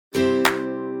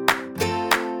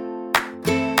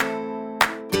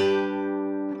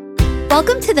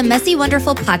Welcome to the Messy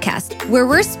Wonderful podcast, where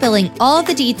we're spilling all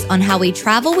the deets on how we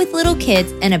travel with little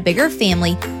kids and a bigger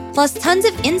family, plus tons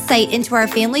of insight into our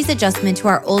family's adjustment to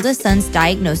our oldest son's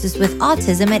diagnosis with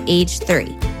autism at age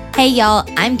 3. Hey y'all,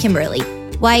 I'm Kimberly,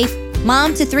 wife,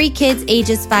 mom to 3 kids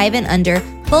ages 5 and under,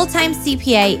 full-time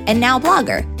CPA, and now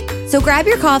blogger. So grab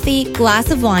your coffee,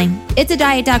 glass of wine, it's a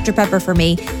Diet Dr. Pepper for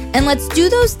me, and let's do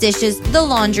those dishes, the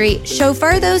laundry,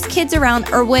 chauffeur those kids around,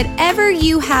 or whatever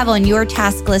you have on your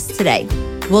task list today.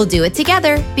 We'll do it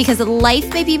together because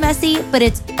life may be messy, but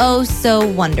it's oh so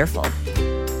wonderful.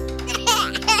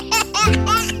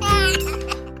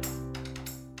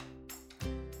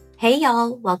 Hey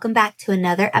y'all, welcome back to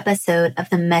another episode of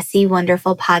the Messy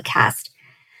Wonderful podcast.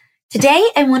 Today,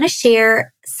 I want to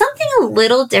share something a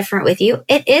little different with you.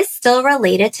 It is still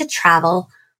related to travel,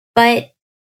 but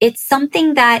it's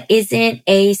something that isn't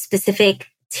a specific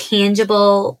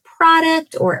tangible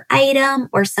product or item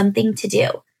or something to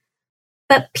do.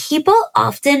 But people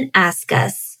often ask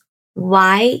us,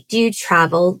 why do you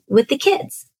travel with the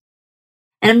kids?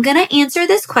 And I'm going to answer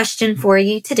this question for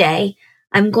you today.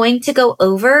 I'm going to go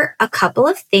over a couple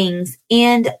of things,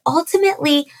 and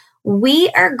ultimately, we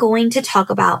are going to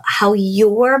talk about how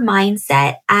your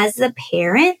mindset as a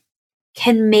parent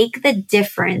can make the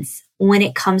difference when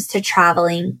it comes to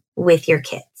traveling with your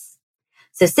kids.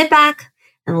 So sit back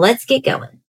and let's get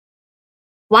going.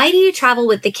 Why do you travel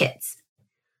with the kids?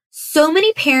 So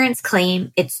many parents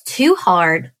claim it's too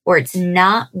hard or it's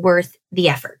not worth the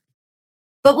effort.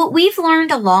 But what we've learned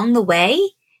along the way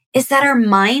is that our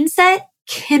mindset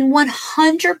can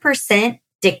 100%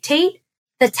 dictate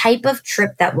the type of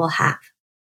trip that we'll have.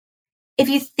 If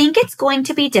you think it's going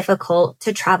to be difficult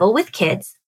to travel with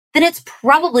kids, then it's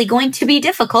probably going to be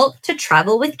difficult to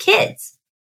travel with kids.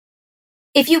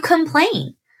 If you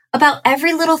complain about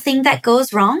every little thing that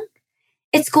goes wrong,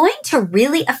 it's going to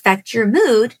really affect your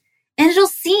mood and it'll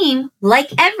seem like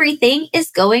everything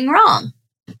is going wrong.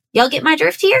 Y'all get my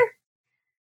drift here?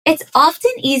 It's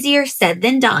often easier said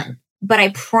than done, but I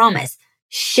promise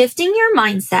shifting your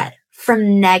mindset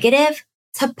from negative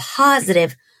to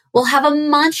positive will have a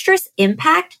monstrous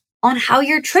impact on how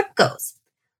your trip goes.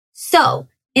 So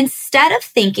instead of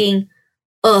thinking,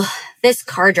 this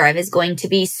car drive is going to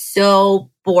be so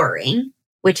boring,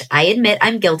 which I admit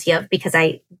I'm guilty of because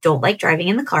I don't like driving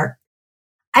in the car,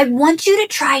 I want you to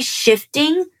try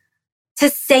shifting to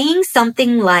saying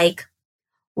something like,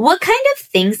 what kind of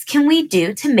things can we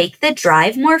do to make the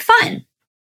drive more fun?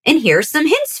 And here's some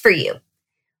hints for you.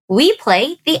 We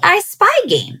play the I Spy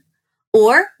game,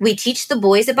 or we teach the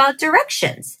boys about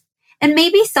directions, and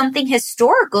maybe something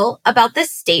historical about the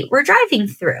state we're driving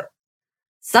through.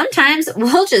 Sometimes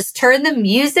we'll just turn the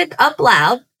music up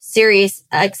loud. Sirius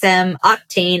XM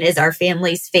Octane is our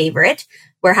family's favorite.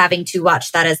 We're having to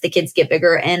watch that as the kids get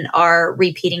bigger and are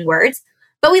repeating words,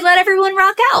 but we let everyone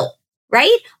rock out,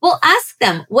 right? We'll ask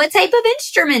them, what type of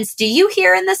instruments do you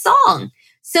hear in the song?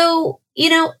 So,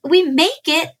 we make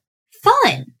it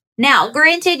fun. Now,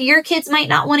 granted, your kids might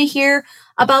not want to hear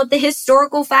about the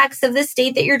historical facts of the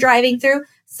state that you're driving through.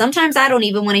 Sometimes I don't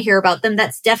even want to hear about them.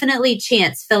 That's definitely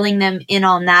Chance filling them in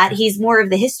on that. He's more of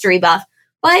the history buff.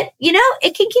 But,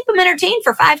 it can keep them entertained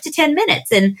for 5 to 10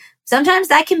 minutes. And sometimes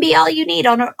that can be all you need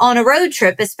on a road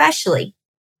trip, especially.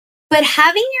 But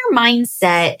having your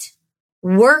mindset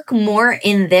work more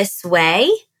in this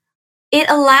way, it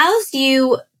allows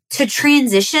you to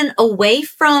transition away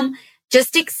from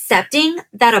just accepting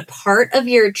that a part of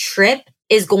your trip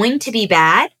is going to be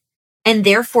bad and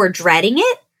therefore dreading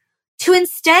it, to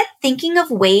instead thinking of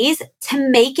ways to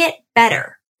make it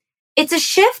better. It's a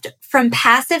shift from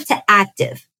passive to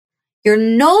active. You're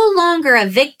no longer a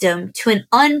victim to an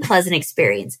unpleasant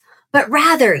experience, but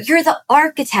rather you're the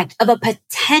architect of a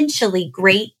potentially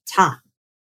great time.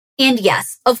 And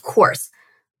yes, of course,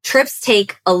 trips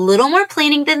take a little more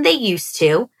planning than they used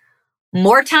to,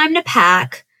 more time to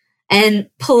pack, and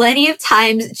plenty of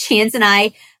times Chance and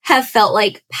I have felt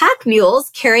like pack mules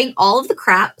carrying all of the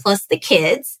crap plus the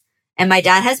kids. And my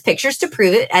dad has pictures to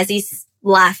prove it as he's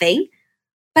laughing.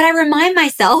 But I remind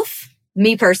myself,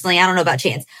 me personally, I don't know about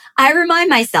Chance, I remind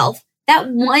myself that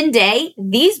one day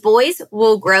these boys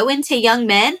will grow into young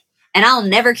men and I'll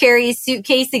never carry a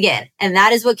suitcase again. And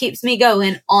that is what keeps me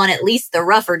going on at least the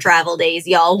rougher travel days,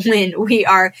 y'all, when we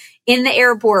are in the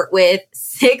airport with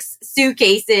 6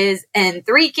 suitcases and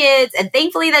 3 kids. And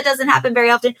thankfully that doesn't happen very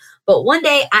often. But one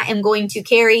day I am going to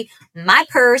carry my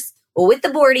purse with the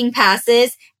boarding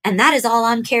passes, and that is all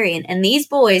I'm carrying. And these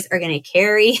boys are going to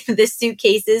carry the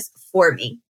suitcases for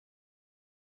me.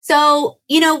 So,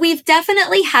 we've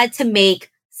definitely had to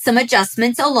make some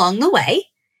adjustments along the way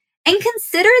and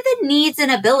consider the needs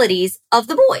and abilities of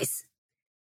the boys.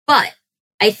 But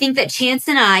I think that Chance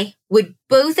and I would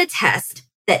both attest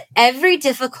that every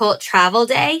difficult travel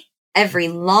day, every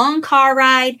long car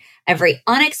ride, every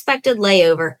unexpected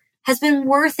layover has been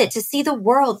worth it to see the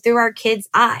world through our kids'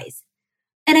 eyes.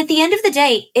 And at the end of the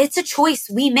day, it's a choice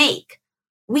we make.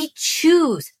 We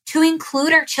choose to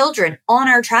include our children on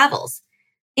our travels.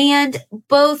 And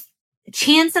both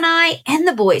Chance and I and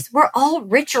the boys, we're all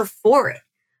richer for it.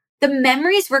 The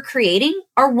memories we're creating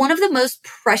are one of the most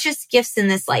precious gifts in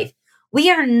this life. We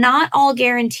are not all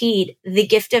guaranteed the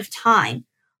gift of time,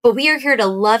 but we are here to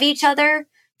love each other,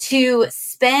 to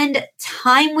spend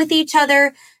time with each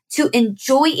other, to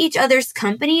enjoy each other's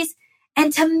companies,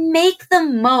 and to make the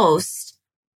most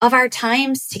of our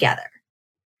times together.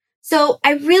 So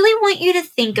I really want you to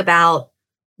think about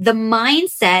the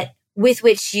mindset with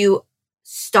which you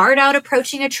start out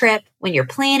approaching a trip, when you're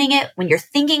planning it, when you're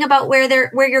thinking about where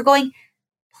you're going.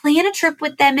 Plan a trip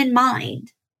with them in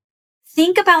mind.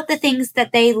 Think about the things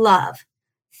that they love.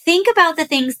 Think about the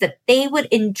things that they would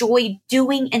enjoy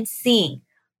doing and seeing.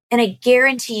 And I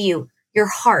guarantee you, your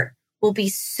heart will be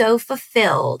so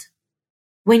fulfilled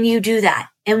when you do that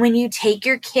and when you take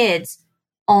your kids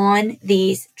on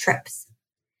these trips.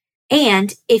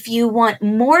 And if you want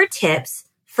more tips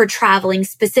for traveling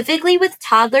specifically with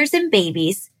toddlers and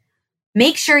babies,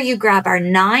 make sure you grab our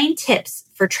 9 tips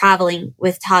for traveling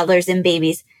with toddlers and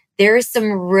babies. There is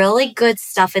some really good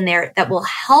stuff in there that will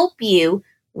help you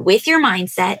with your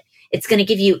mindset. It's going to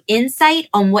give you insight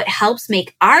on what helps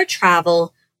make our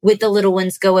travel with the little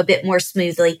ones go a bit more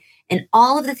smoothly, and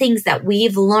all of the things that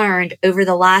we've learned over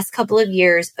the last couple of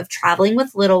years of traveling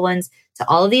with little ones to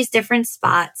all of these different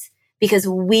spots, because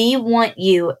we want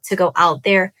you to go out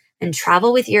there and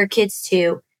travel with your kids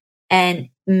too and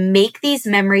make these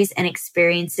memories and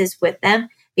experiences with them.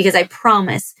 Because I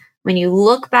promise, when you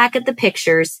look back at the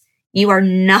pictures, you are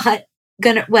not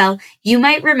gonna, well, you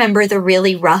might remember the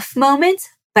really rough moments,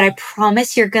 but I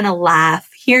promise you're gonna laugh.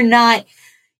 You're not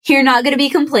gonna be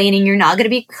complaining. You're not gonna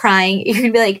be crying. You're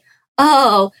gonna be like,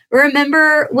 oh,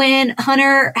 remember when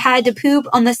Hunter had to poop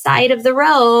on the side of the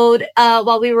road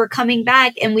while we were coming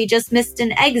back and we just missed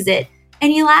an exit?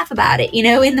 And you laugh about it. You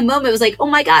know, in the moment, it was like, oh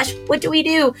my gosh, what do we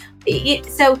do?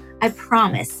 So I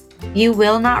promise you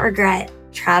will not regret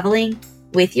traveling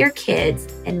with your kids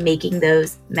and making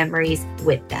those memories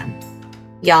with them.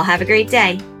 Y'all have a great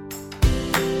day.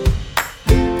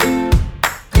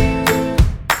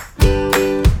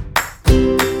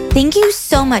 Thank you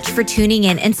so much for tuning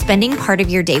in and spending part of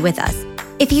your day with us.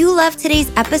 If you loved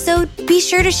today's episode, be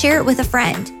sure to share it with a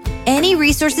friend. Any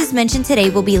resources mentioned today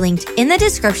will be linked in the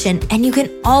description, and you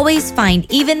can always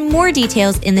find even more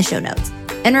details in the show notes.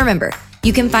 And remember,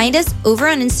 you can find us over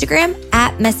on Instagram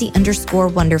at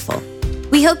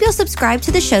messy_wonderful. We hope you'll subscribe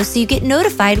to the show so you get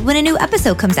notified when a new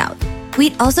episode comes out.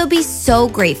 We'd also be so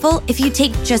grateful if you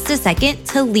take just a second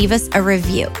to leave us a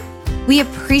review. We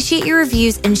appreciate your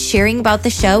reviews and sharing about the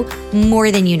show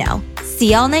more than you know.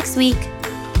 See y'all next week.